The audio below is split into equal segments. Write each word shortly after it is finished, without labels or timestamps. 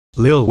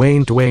Lil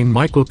Wayne Dwayne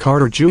Michael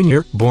Carter Jr.,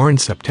 born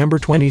September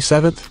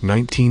 27,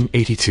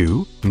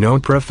 1982,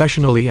 known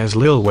professionally as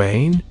Lil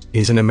Wayne,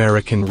 is an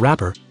American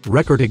rapper,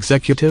 record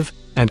executive,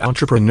 and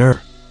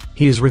entrepreneur.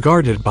 He is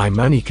regarded by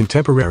many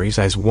contemporaries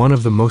as one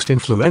of the most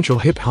influential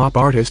hip-hop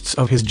artists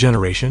of his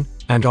generation,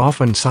 and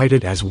often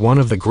cited as one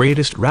of the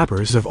greatest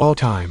rappers of all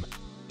time.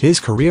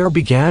 His career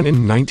began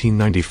in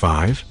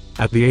 1995,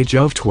 at the age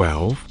of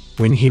 12,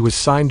 when he was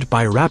signed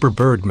by rapper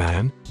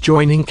Birdman,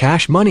 joining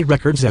Cash Money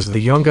Records as the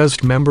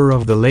youngest member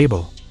of the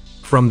label.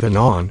 From then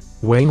on,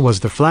 Wayne was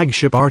the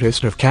flagship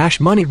artist of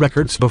Cash Money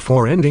Records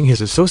before ending his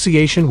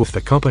association with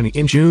the company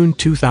in June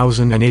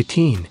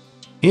 2018.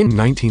 In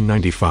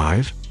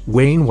 1995,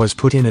 Wayne was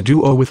put in a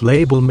duo with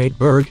label mate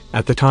Berg,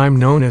 at the time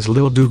known as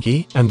Lil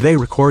Doogie, and they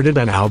recorded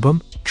an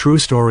album, True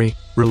Story,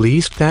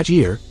 released that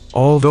year,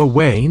 although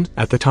Wayne,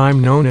 at the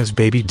time known as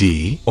Baby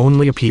D,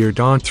 only appeared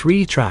on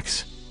 3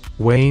 tracks.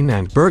 Wayne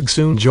and Berg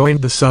soon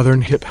joined the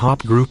southern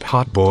hip-hop group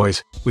Hot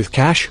Boys, with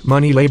Cash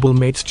Money label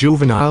mates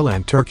Juvenile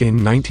and Turk in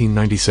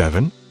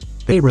 1997.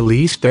 They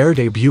released their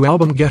debut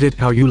album Get It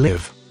How You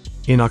Live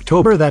in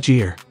October that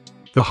year.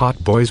 The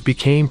Hot Boys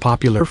became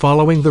popular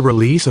following the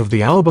release of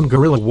the album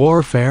Guerrilla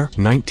Warfare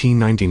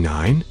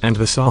 1999 and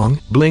the song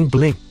Bling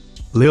Bling.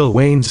 Lil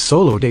Wayne's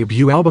solo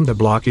debut album The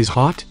Block Is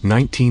Hot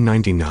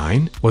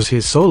 1999 was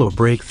his solo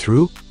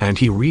breakthrough, and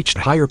he reached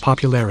higher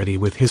popularity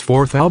with his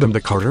 4th album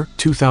The Carter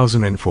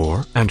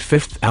 2004 and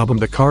 5th album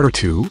The Carter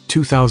 2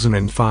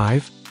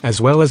 2005, as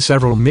well as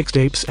several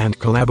mixtapes and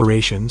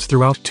collaborations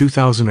throughout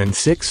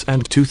 2006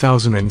 and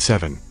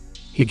 2007.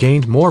 He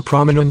gained more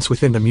prominence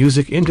within the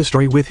music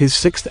industry with his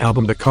 6th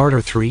album The Carter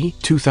 3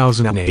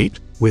 2008,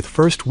 with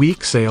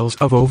first-week sales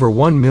of over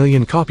 1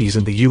 million copies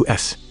in the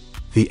US.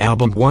 The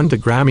album won the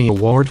Grammy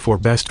Award for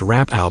Best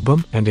Rap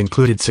Album and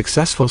included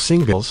successful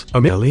singles A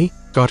Milli,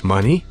 Got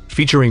Money,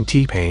 featuring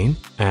T-Pain,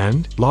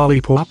 and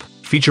Lollipop,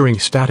 featuring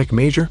Static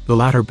Major, the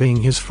latter being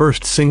his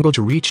first single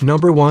to reach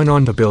 #1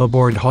 on the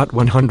Billboard Hot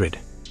 100.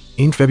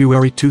 In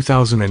February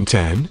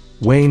 2010,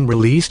 Wayne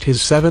released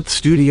his 7th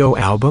studio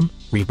album,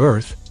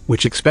 Rebirth,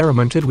 which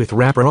experimented with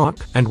rap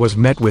rock and was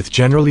met with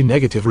generally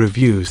negative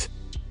reviews.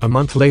 A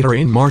month later,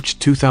 in March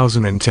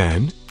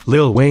 2010,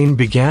 Lil Wayne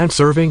began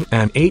serving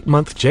an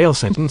 8-month jail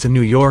sentence in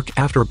New York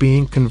after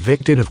being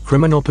convicted of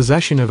criminal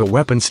possession of a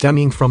weapon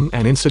stemming from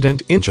an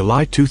incident in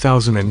July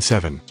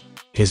 2007.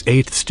 His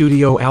 8th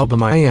studio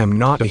album I Am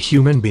Not a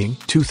Human Being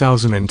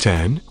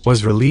 2010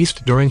 was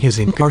released during his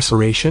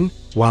incarceration,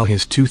 while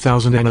his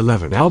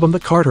 2011 album The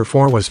Carter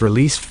 4 was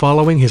released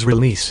following his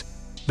release.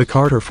 The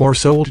Carter 4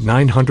 sold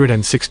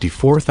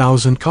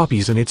 964,000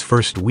 copies in its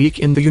first week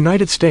in the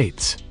United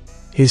States.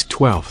 His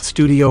 12th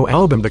studio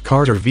album The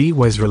Carter V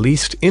was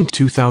released in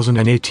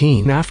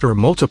 2018 after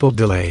multiple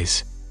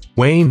delays.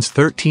 Wayne's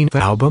 13th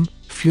album,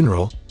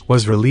 Funeral,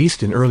 was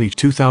released in early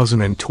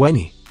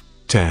 2020.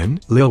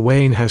 Lil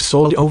Wayne has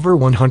sold over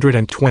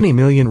 120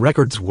 million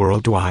records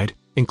worldwide,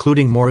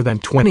 including more than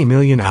 20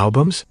 million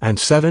albums and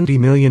 70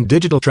 million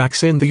digital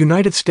tracks in the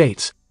United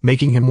States,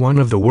 making him one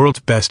of the world's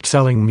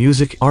best-selling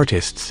music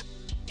artists.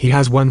 He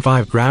has won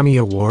 5 Grammy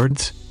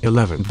Awards,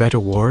 11 BET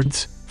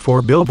Awards,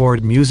 4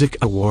 Billboard Music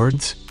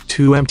Awards,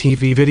 2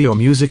 MTV Video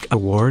Music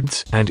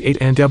Awards, and 8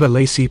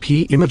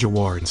 NAACP Image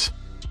Awards.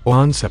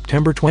 On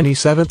September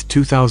 27,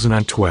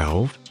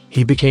 2012,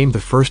 he became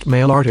the first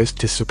male artist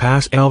to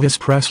surpass Elvis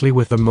Presley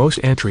with the most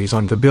entries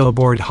on the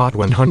Billboard Hot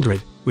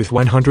 100, with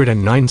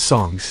 109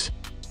 songs.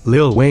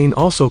 Lil Wayne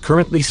also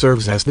currently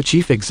serves as the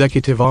Chief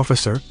Executive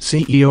Officer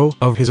 (CEO)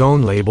 of his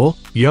own label,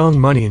 Young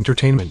Money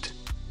Entertainment.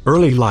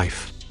 Early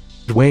life.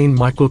 Dwayne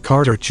Michael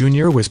Carter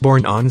Jr. was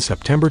born on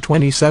September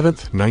 27,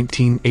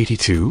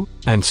 1982,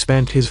 and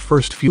spent his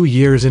first few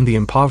years in the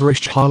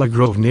impoverished Holly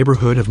Grove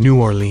neighborhood of New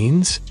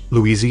Orleans,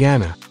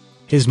 Louisiana.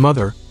 His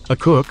mother, a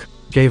cook,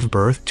 gave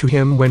birth to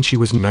him when she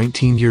was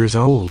 19 years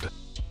old.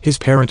 His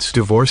parents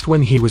divorced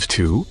when he was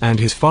 2, and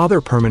his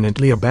father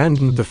permanently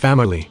abandoned the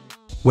family.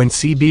 When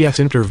CBS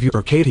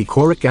interviewer Katie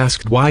Couric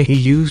asked why he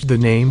used the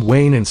name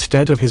Wayne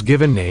instead of his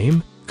given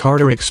name,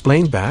 Carter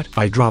explained that,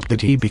 "I dropped the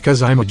T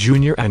because I'm a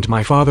junior and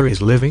my father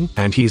is living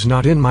and he's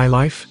not in my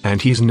life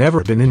and he's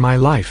never been in my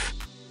life.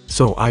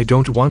 So I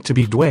don't want to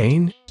be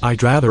Dwayne,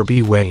 I'd rather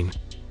be Wayne."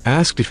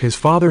 Asked if his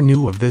father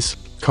knew of this,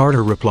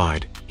 Carter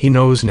replied, "He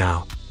knows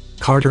now."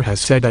 Carter has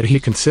said that he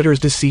considers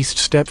deceased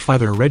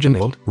stepfather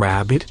Reginald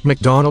 "Rabbit"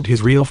 McDonald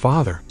his real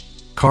father.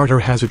 Carter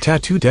has a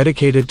tattoo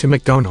dedicated to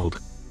McDonald.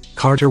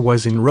 Carter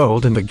was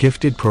enrolled in the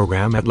gifted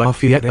program at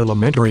Lafayette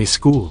Elementary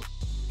School.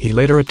 He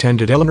later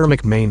attended Eleanor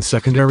McMain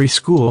Secondary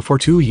School for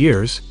 2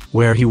 years,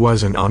 where he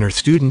was an honor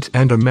student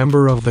and a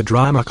member of the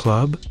drama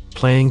club,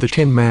 playing the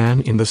Tin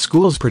Man in the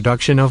school's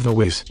production of The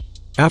Wiz.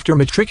 After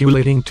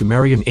matriculating to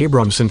Marion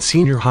Abramson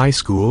Senior High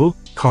School,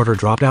 Carter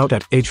dropped out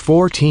at age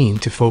 14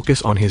 to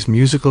focus on his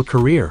musical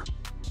career.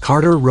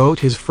 Carter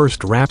wrote his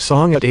first rap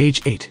song at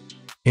age 8.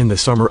 In the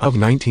summer of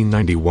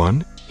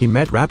 1991, he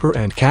met rapper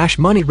and Cash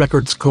Money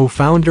Records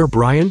co-founder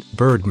Brian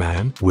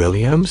 "Birdman"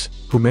 Williams,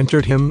 who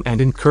mentored him and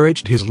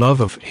encouraged his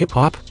love of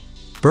hip-hop.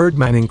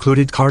 Birdman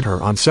included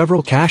Carter on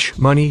several Cash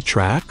Money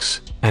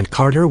tracks, and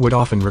Carter would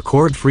often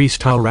record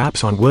freestyle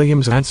raps on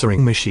Williams'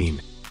 answering machine.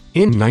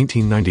 In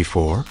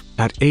 1994,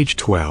 at age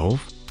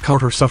 12,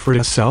 Carter suffered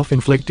a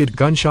self-inflicted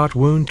gunshot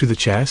wound to the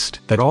chest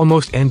that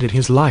almost ended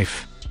his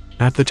life.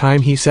 At the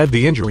time he said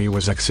the injury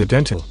was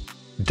accidental.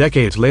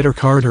 Decades later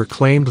Carter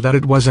claimed that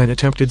it was an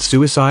attempted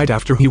suicide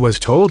after he was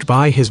told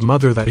by his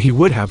mother that he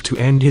would have to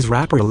end his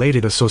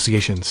rap-related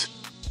associations.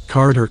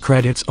 Carter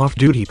credits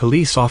off-duty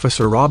police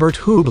officer Robert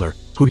Hubler,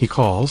 who he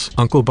calls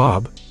Uncle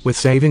Bob, with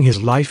saving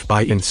his life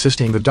by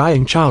insisting the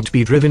dying child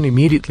be driven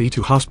immediately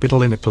to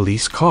hospital in a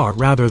police car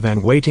rather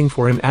than waiting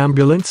for an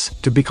ambulance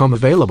to become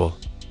available.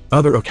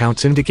 Other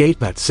accounts indicate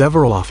that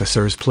several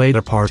officers played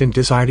a part in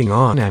deciding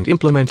on and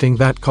implementing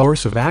that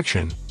course of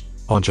action.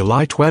 On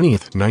July 20,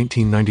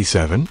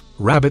 1997,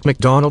 Rabbit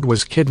McDonald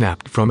was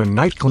kidnapped from a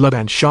nightclub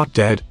and shot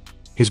dead.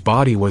 His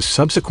body was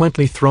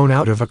subsequently thrown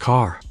out of a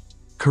car.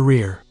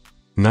 Career: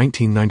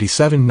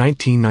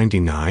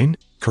 1997–1999,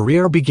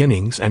 career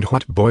beginnings and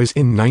Hot Boys.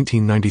 In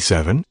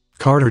 1997,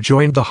 Carter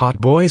joined the Hot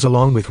Boys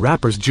along with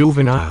rappers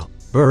Juvenile,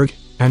 Berg,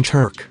 and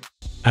Turk.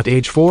 At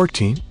age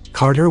 14,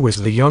 Carter was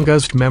the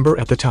youngest member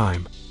at the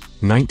time.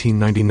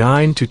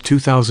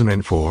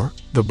 1999–2004,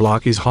 The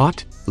Block Is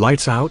Hot,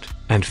 Lights Out,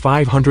 and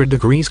 500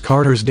 Degrees.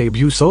 Carter's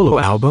debut solo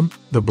album,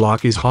 The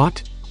Block Is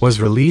Hot,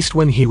 was released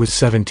when he was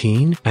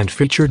 17 and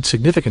featured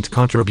significant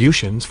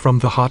contributions from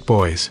the Hot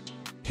Boys.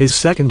 His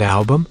second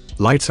album,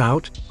 Lights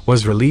Out,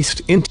 was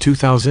released in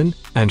 2000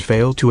 and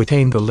failed to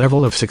attain the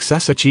level of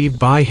success achieved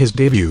by his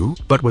debut,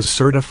 but was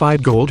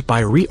certified gold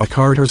by RIAA.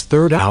 Carter's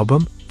third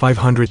album,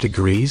 500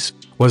 Degrees,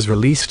 was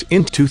released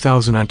in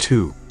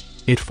 2002.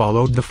 It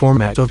followed the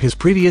format of his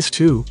previous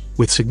two,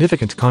 with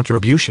significant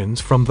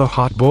contributions from the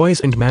Hot Boys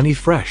and Manny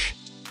Fresh.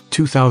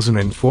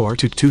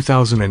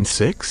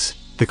 2004–2006,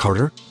 The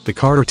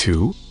Carter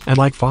 2, and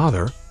Like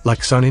Father,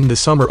 Like Son. In the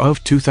summer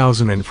of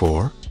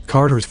 2004,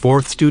 Carter's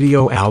fourth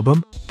studio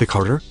album, The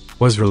Carter,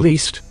 was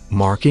released,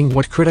 marking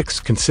what critics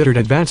considered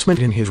advancement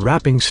in his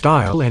rapping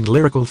style and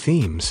lyrical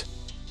themes.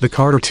 The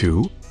Carter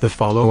 2, the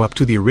follow-up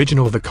to the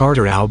original The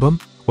Carter album,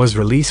 was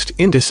released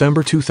in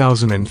December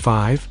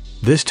 2005,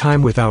 this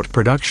time without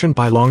production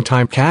by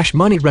longtime Cash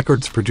Money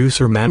Records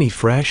producer Manny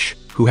Fresh,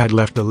 who had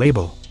left the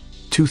label.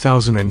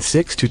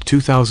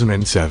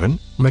 2006–2007,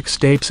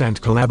 mixtapes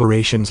and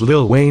collaborations.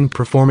 Lil Wayne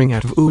performing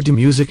at Voodoo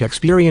Music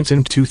Experience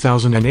in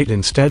 2008.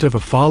 Instead of a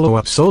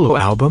follow-up solo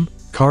album,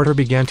 Carter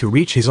began to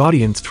reach his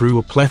audience through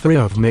a plethora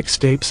of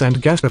mixtapes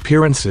and guest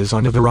appearances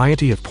on a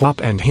variety of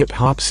pop and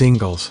hip-hop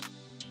singles.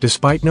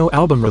 Despite no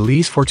album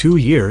release for 2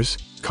 years,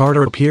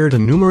 Carter appeared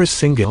in numerous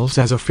singles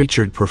as a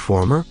featured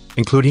performer,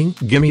 including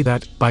Gimme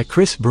That by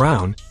Chris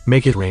Brown,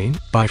 Make It Rain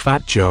by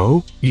Fat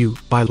Joe, You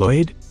by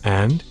Lloyd,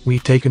 and We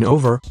Taken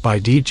Over by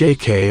DJ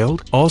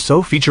Khaled,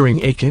 also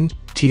featuring Akon,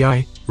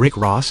 T.I., Rick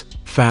Ross,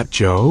 Fat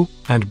Joe,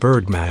 and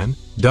Birdman.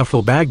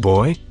 Duffel Bag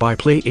Boy by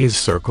Play Is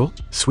Circle,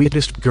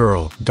 Sweetest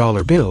Girl,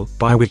 Dollar Bill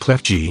by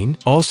Wyclef Jean,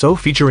 also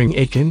featuring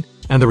Akon,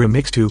 and the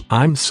remix to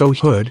I'm So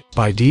Hood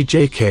by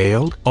DJ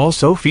Khaled,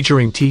 also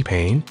featuring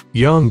T-Pain,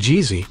 Young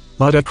Jeezy,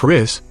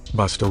 Ludacris,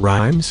 Busta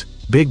Rhymes,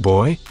 Big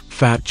Boy,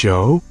 Fat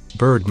Joe,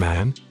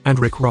 Birdman, and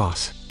Rick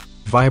Ross.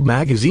 Vibe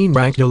magazine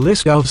ranked a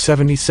list of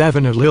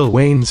 77 of Lil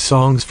Wayne's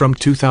songs from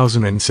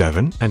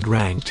 2007 and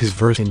ranked his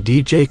verse in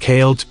DJ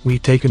Khaled's We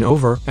Taken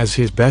Over as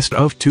his best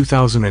of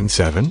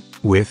 2007,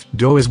 with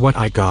Dough Is What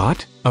I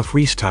Got, a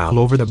freestyle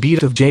over the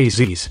beat of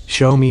Jay-Z's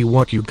Show Me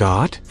What You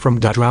Got from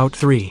Drought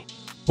 3.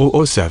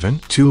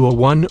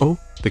 007–2010,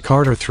 The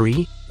Carter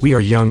 3, We Are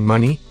Young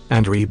Money,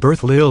 and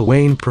Rebirth. Lil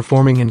Wayne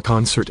performing in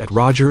concert at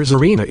Rogers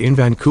Arena in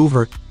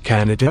Vancouver,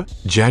 Canada,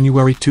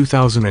 January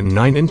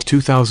 2009 and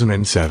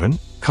 2007,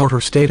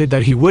 Carter stated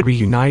that he would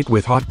reunite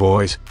with Hot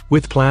Boys,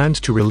 with plans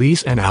to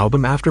release an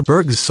album after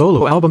Berg's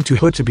solo album To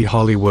Hood To Be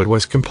Hollywood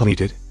was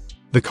completed.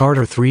 The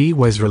Carter 3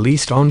 was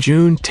released on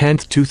June 10,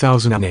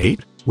 2008,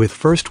 with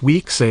first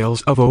week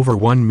sales of over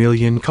 1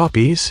 million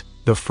copies,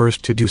 the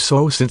first to do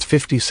so since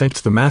 50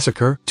 Cent's The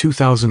Massacre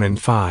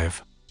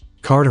 2005.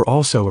 Carter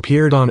also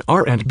appeared on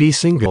R&B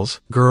singles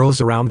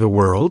Girls Around the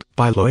World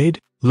by Lloyd,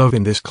 Love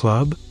in This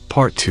Club,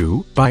 Part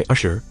 2 by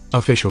Usher,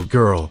 Official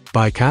Girl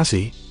by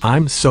Cassie,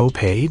 I'm So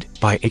Paid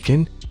by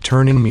Akon,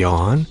 Turnin' Me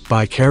On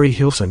by Carrie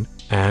Hilson,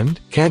 and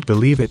Can't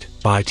Believe It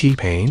by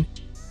T-Pain.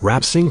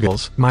 Rap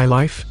singles My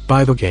Life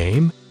by The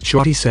Game,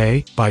 Shorty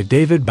Say by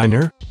David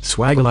Banner,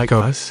 Swag Like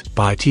Us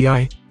by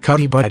T.I.,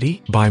 Cuddy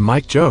Buddy by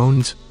Mike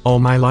Jones, All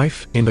My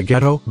Life in the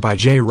Ghetto by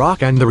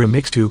J-Rock, and the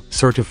remix to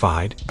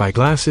Certified by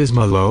Glasses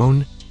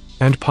Malone,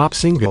 and pop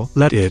single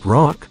Let It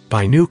Rock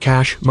by new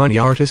Cash Money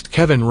artist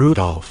Kevin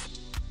Rudolph.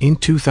 In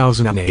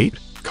 2008,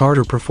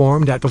 Carter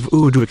performed at the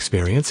Voodoo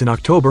Experience in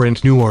October in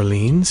New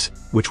Orleans,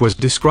 which was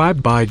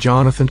described by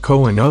Jonathan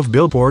Cohen of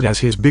Billboard as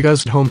his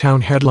biggest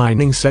hometown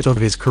headlining set of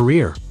his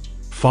career.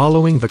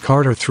 Following the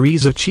Carter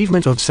 3's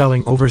achievement of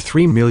selling over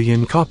 3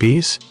 million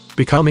copies,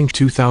 becoming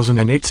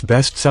 2008's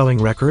best-selling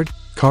record,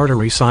 Carter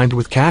re-signed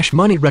with Cash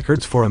Money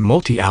Records for a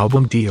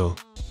multi-album deal.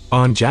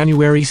 On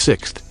January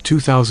 6,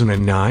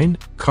 2009,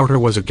 Carter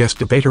was a guest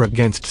debater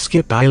against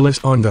Skip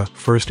Bayless on the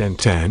First and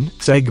 10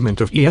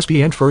 segment of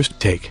ESPN First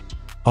Take.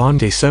 On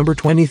December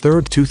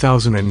 23,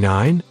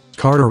 2009,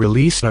 Carter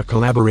released a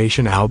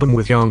collaboration album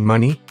with Young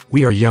Money,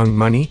 We Are Young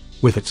Money,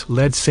 with its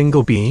lead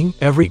single being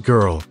Every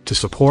Girl. To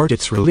support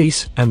its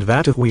release and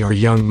that of We Are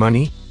Young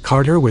Money,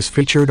 Carter was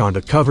featured on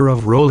the cover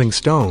of Rolling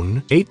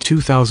Stone 8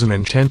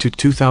 2010 to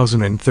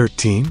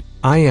 2013,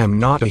 I Am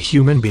Not a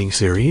Human Being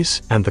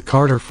series, and the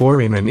Carter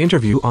 4. In an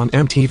interview on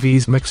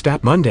MTV's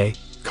Mixtape Monday,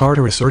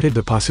 Carter asserted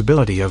the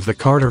possibility of the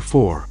Carter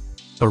 4.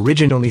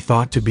 Originally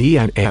thought to be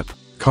an EP,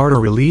 Carter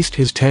released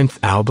his 10th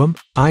album,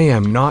 I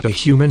Am Not a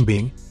Human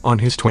Being, on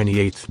his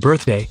 28th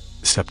birthday,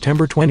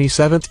 September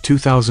 27,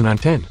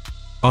 2010.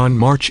 On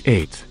March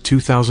 8,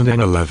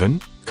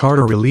 2011,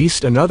 Carter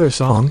released another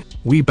song,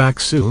 We Back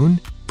Soon,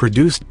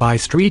 produced by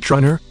Street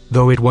Runner,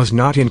 though it was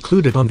not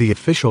included on the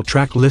official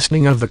track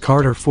listing of the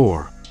Carter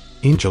 4.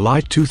 In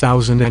July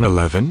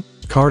 2011,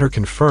 Carter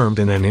confirmed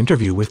in an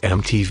interview with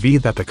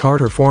MTV that the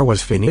Carter 4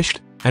 was finished,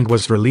 and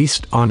was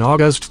released on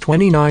August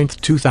 29,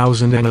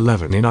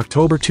 2011. In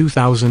October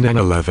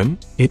 2011,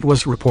 it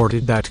was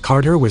reported that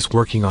Carter was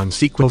working on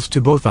sequels to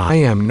both I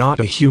Am Not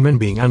a Human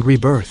Being and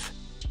Rebirth.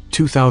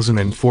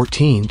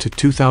 2014 to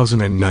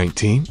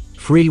 2019,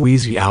 Free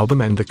Weezy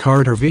album and the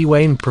Carter v.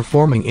 Wayne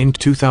performing in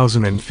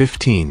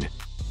 2015.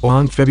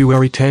 On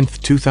February 10,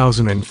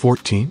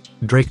 2014,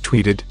 Drake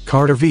tweeted,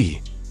 Carter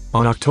v.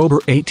 On October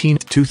 18,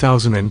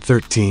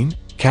 2013,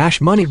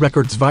 Cash Money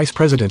Records Vice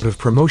President of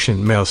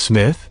Promotion Mel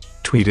Smith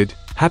tweeted,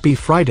 Happy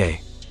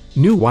Friday.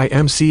 New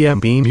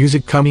YMCMB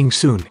music coming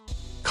soon.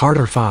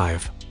 Carter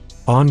 5.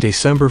 On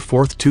December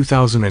 4,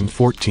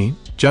 2014,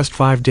 just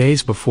 5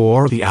 days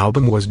before the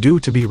album was due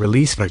to be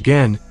released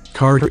again,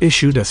 Carter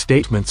issued a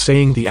statement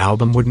saying the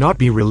album would not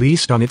be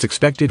released on its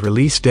expected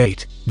release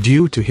date,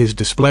 due to his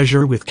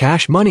displeasure with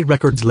Cash Money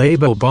Records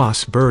label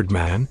boss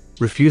Birdman,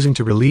 refusing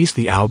to release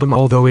the album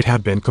although it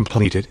had been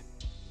completed.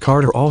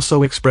 Carter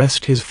also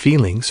expressed his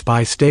feelings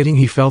by stating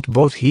he felt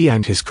both he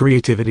and his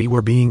creativity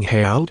were being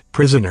held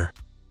prisoner.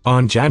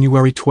 On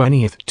January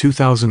 20,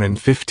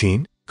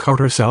 2015,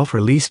 Carter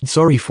self-released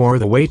Sorry for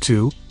the Way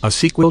 2, a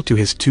sequel to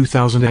his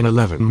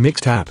 2011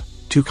 mixtape,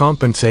 to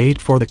compensate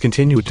for the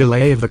continued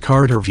delay of the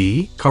Carter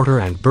v. Carter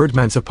and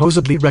Birdman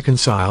supposedly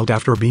reconciled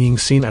after being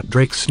seen at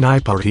Drake's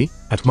Snipe Party,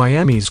 at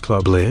Miami's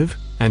Club Live,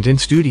 and in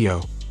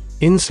studio.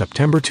 In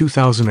September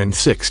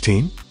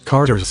 2016,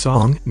 Carter's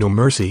song No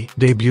Mercy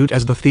debuted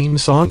as the theme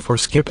song for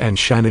Skip and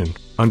Shannon,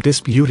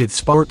 Undisputed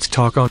Sports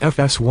Talk on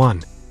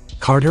FS1.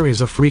 Carter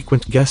is a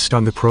frequent guest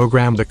on the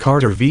program. The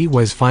Carter V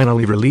was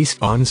finally released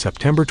on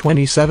September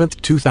 27,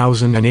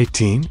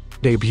 2018,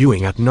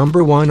 debuting at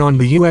number 1 on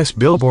the US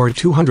Billboard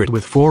 200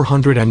 with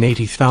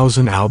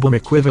 480,000 album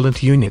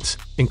equivalent units,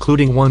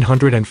 including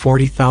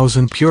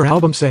 140,000 pure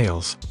album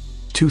sales.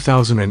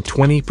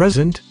 2020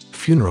 present,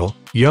 Funeral,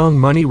 Young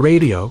Money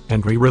Radio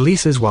and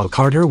re-releases. While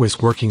Carter was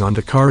working on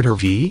the Carter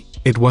V,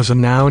 it was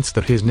announced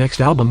that his next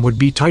album would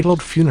be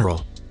titled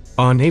Funeral.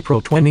 On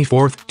April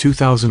 24,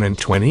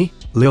 2020,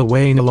 Lil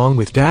Wayne along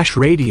with Dash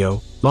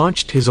Radio,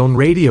 launched his own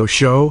radio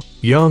show,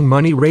 Young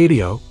Money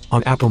Radio,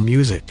 on Apple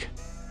Music.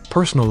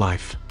 Personal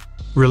life.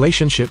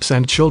 Relationships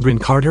and children.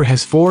 Carter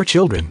has 4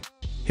 children.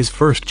 His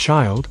first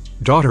child,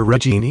 daughter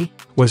Regina,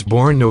 was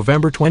born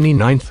November 29,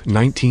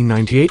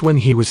 1998 when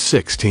he was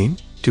 16,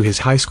 to his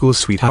high school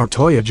sweetheart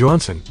Toya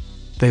Johnson.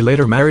 They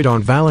later married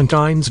on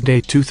Valentine's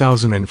Day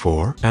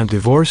 2004 and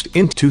divorced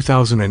in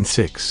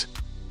 2006.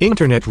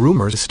 Internet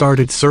rumors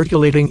started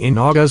circulating in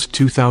August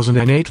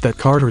 2008 that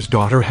Carter's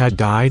daughter had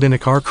died in a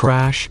car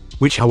crash,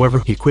 which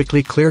however he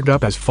quickly cleared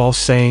up as false,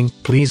 saying,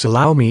 Please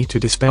allow me to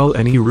dispel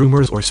any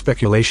rumors or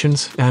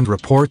speculations and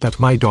report that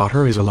my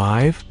daughter is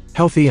alive,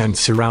 healthy and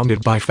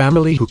surrounded by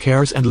family who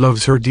cares and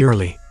loves her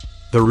dearly.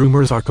 The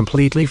rumors are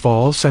completely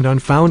false and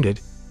unfounded.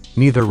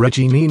 Neither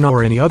Regina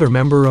nor any other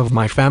member of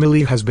my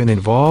family has been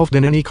involved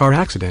in any car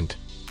accident.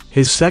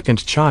 His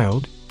second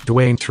child,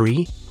 Dwayne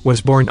III,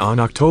 was born on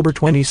October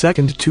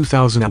 22,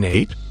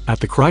 2008, at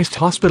the Christ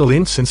Hospital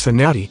in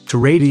Cincinnati to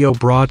radio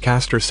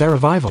broadcaster Sarah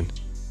Vivon.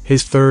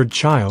 His third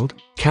child,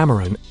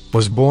 Cameron,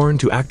 was born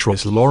to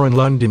actress Lauren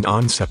London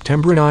on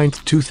September 9,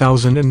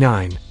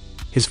 2009.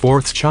 His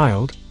fourth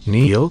child,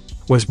 Neil,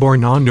 was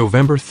born on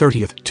November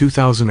 30,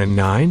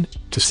 2009,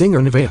 to singer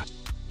Nevaeh.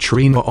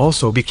 Trina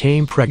also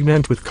became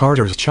pregnant with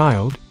Carter's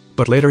child,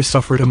 but later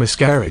suffered a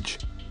miscarriage.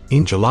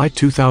 In July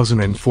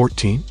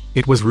 2014,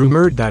 it was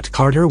rumored that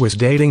Carter was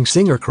dating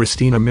singer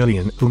Christina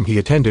Milian, whom he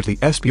attended the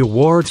ESPY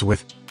Awards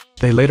with.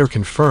 They later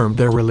confirmed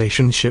their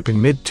relationship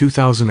in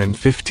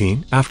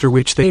mid-2015, after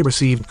which they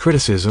received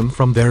criticism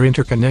from their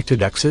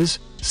interconnected exes,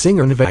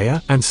 singer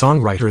Nevaeh and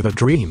songwriter The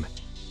Dream.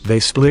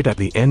 They split at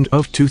the end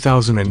of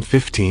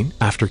 2015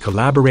 after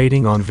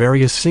collaborating on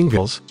various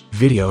singles,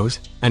 videos,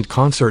 and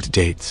concert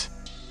dates.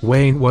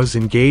 Wayne was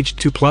engaged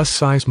to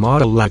plus-size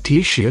model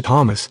Leticia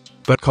Thomas,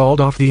 but called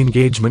off the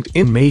engagement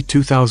in May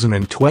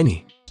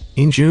 2020.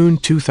 In June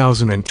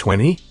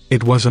 2020,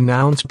 it was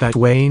announced that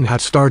Wayne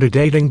had started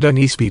dating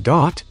Denise B.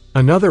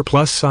 another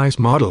plus-size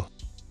model.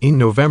 In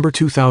November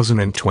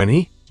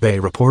 2020, they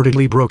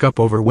reportedly broke up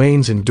over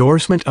Wayne's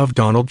endorsement of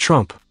Donald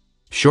Trump.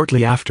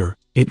 Shortly after,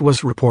 it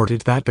was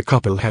reported that the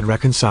couple had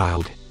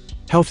reconciled.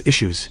 Health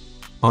issues.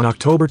 On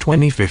October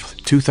 25,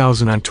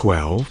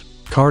 2012,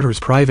 Carter's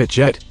private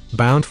jet,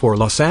 bound for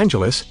Los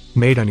Angeles,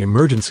 made an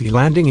emergency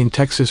landing in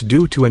Texas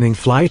due to an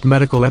in-flight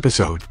medical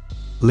episode.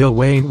 Lil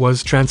Wayne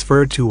was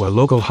transferred to a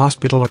local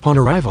hospital upon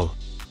arrival.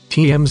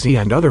 TMZ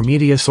and other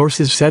media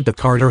sources said that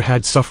Carter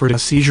had suffered a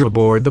seizure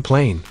aboard the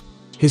plane.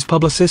 His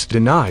publicist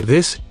denied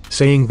this,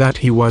 saying that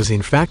he was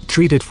in fact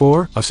treated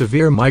for a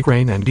severe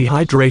migraine and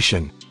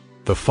dehydration.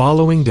 The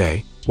following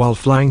day, while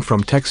flying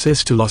from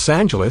Texas to Los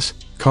Angeles,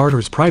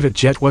 Carter's private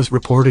jet was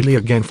reportedly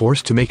again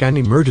forced to make an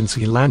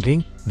emergency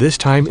landing, this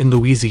time in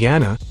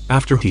Louisiana,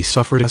 after he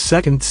suffered a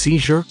second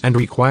seizure and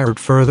required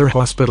further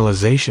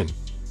hospitalization.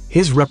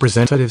 His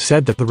representative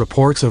said that the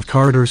reports of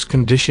Carter's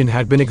condition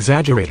had been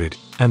exaggerated,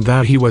 and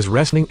that he was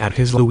resting at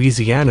his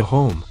Louisiana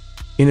home.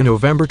 In a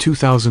November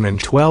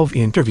 2012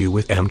 interview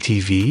with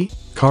MTV,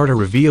 Carter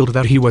revealed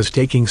that he was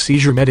taking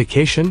seizure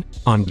medication,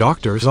 on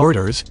doctor's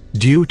orders,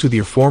 due to the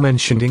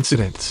aforementioned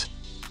incidents.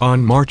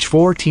 On March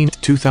 14,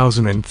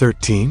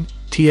 2013,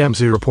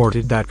 TMZ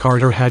reported that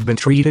Carter had been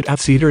treated at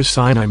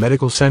Cedars-Sinai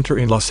Medical Center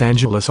in Los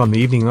Angeles on the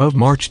evening of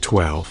March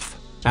 12,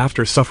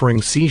 after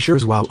suffering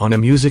seizures while on a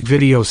music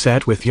video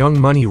set with Young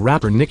Money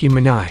rapper Nicki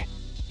Minaj.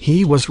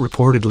 He was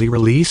reportedly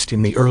released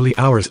in the early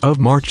hours of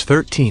March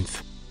 13.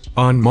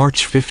 On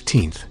March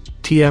 15,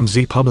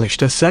 TMZ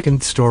published a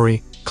second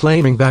story,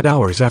 claiming that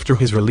hours after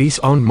his release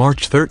on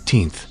March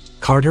 13,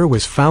 Carter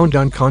was found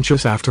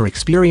unconscious after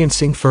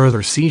experiencing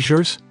further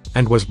seizures,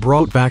 and was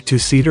brought back to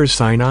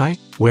Cedars-Sinai,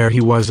 where he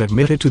was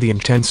admitted to the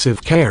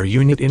intensive care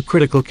unit in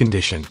critical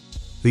condition.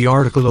 The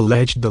article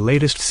alleged the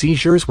latest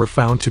seizures were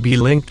found to be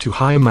linked to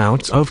high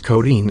amounts of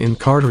codeine in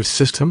Carter's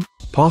system,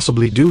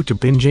 possibly due to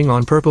binging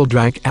on purple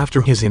drag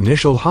after his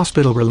initial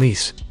hospital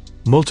release.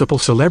 Multiple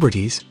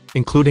celebrities,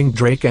 including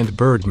Drake and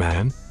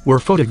Birdman, were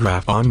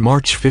photographed on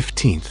March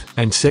 15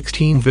 and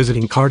 16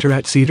 visiting Carter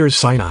at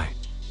Cedars-Sinai.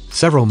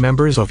 Several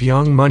members of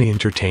Young Money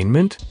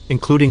Entertainment,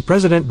 including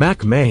President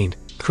Mac Main,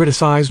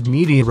 criticized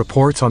media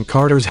reports on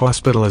Carter's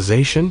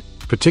hospitalization,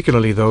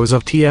 particularly those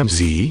of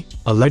TMZ,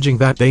 alleging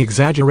that they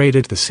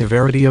exaggerated the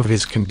severity of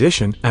his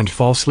condition and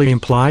falsely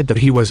implied that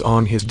he was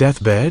on his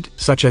deathbed,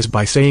 such as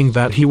by saying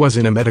that he was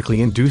in a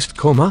medically induced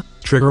coma,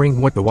 triggering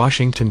what the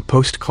Washington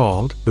Post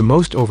called the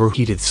most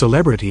overheated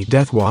celebrity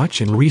death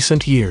watch in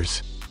recent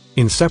years.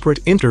 In separate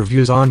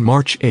interviews on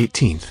March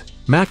 18,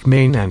 Mac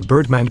Main and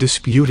Birdman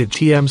disputed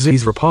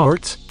TMZ's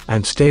reports,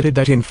 and stated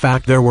that in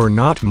fact there were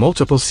not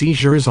multiple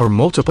seizures or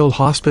multiple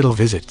hospital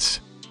visits.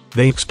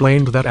 They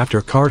explained that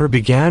after Carter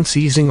began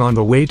seizing on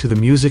the way to the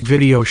music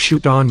video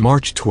shoot on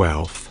March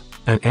 12,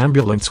 an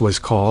ambulance was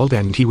called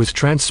and he was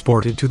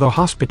transported to the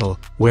hospital,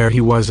 where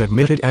he was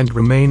admitted and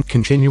remained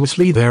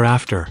continuously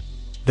thereafter.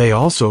 They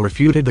also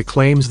refuted the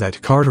claims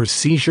that Carter's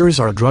seizures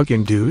are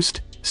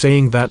drug-induced,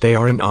 saying that they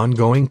are an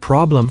ongoing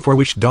problem for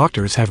which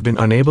doctors have been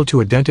unable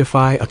to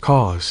identify a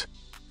cause.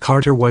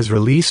 Carter was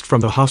released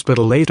from the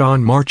hospital late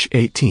on March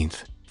 18,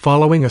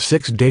 following a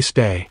 6-day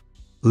stay.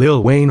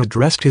 Lil Wayne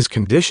addressed his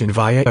condition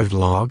via a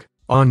vlog,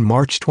 on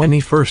March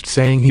 21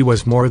 saying he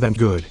was more than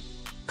good.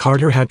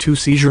 Carter had 2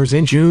 seizures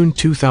in June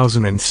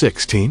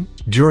 2016,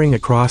 during a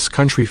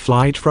cross-country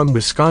flight from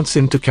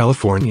Wisconsin to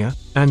California,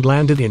 and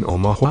landed in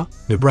Omaha,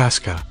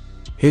 Nebraska.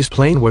 His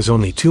plane was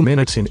only 2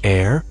 minutes in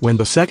air when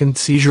the second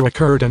seizure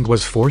occurred and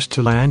was forced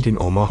to land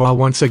in Omaha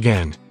once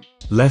again.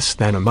 Less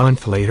than a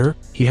month later,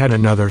 he had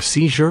another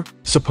seizure,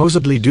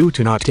 supposedly due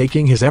to not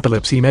taking his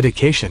epilepsy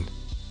medication.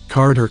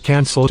 Carter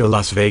canceled a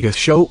Las Vegas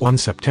show on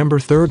September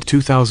 3,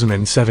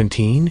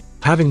 2017,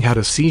 having had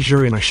a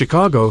seizure in a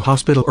Chicago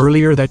hospital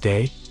earlier that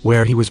day,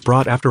 where he was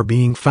brought after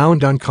being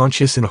found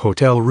unconscious in a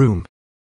hotel room.